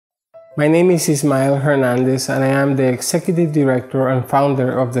My name is Ismael Hernandez, and I am the Executive Director and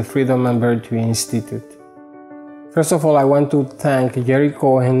founder of the Freedom and Virtue Institute. First of all, I want to thank Jerry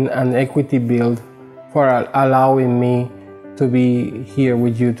Cohen and Equity Build for allowing me to be here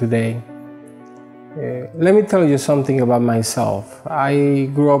with you today. Let me tell you something about myself. I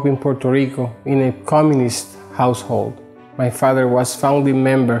grew up in Puerto Rico in a communist household. My father was founding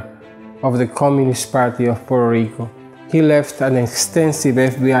member of the Communist Party of Puerto Rico. He left an extensive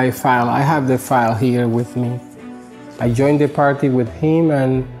FBI file. I have the file here with me. I joined the party with him,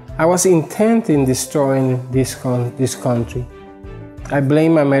 and I was intent in destroying this country. I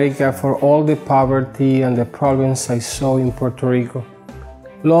blame America for all the poverty and the problems I saw in Puerto Rico.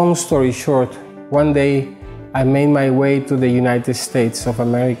 Long story short, one day I made my way to the United States of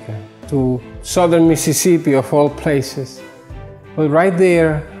America, to southern Mississippi of all places. But right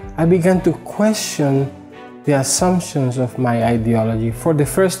there, I began to question the assumptions of my ideology. For the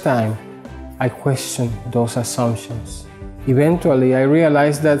first time, I questioned those assumptions. Eventually, I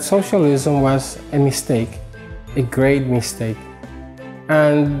realized that socialism was a mistake, a great mistake,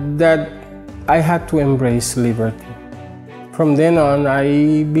 and that I had to embrace liberty. From then on,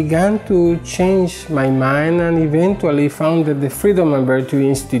 I began to change my mind and eventually founded the Freedom and Virtue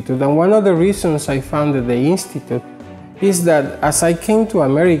Institute. And one of the reasons I founded the Institute is that as I came to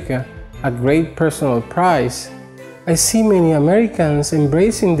America at great personal price, I see many Americans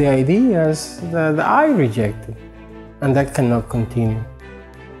embracing the ideas that I rejected, and that cannot continue.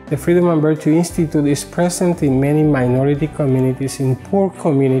 The Freedom and Virtue Institute is present in many minority communities, in poor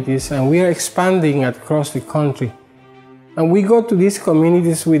communities, and we are expanding across the country. And we go to these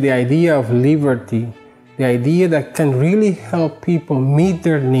communities with the idea of liberty, the idea that can really help people meet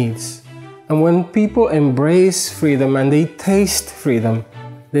their needs. And when people embrace freedom and they taste freedom,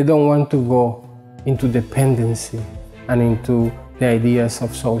 they don't want to go into dependency and into the ideas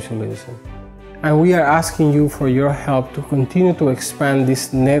of socialism. And we are asking you for your help to continue to expand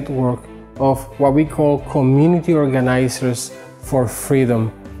this network of what we call community organizers for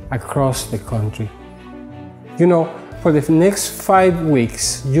freedom across the country. You know, for the next 5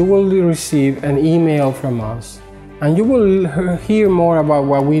 weeks, you will receive an email from us, and you will hear more about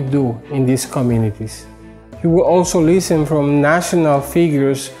what we do in these communities. You will also listen from national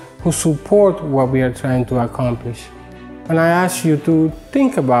figures who support what we are trying to accomplish. And I ask you to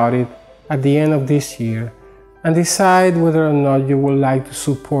think about it at the end of this year and decide whether or not you would like to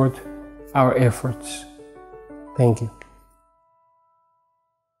support our efforts. Thank you.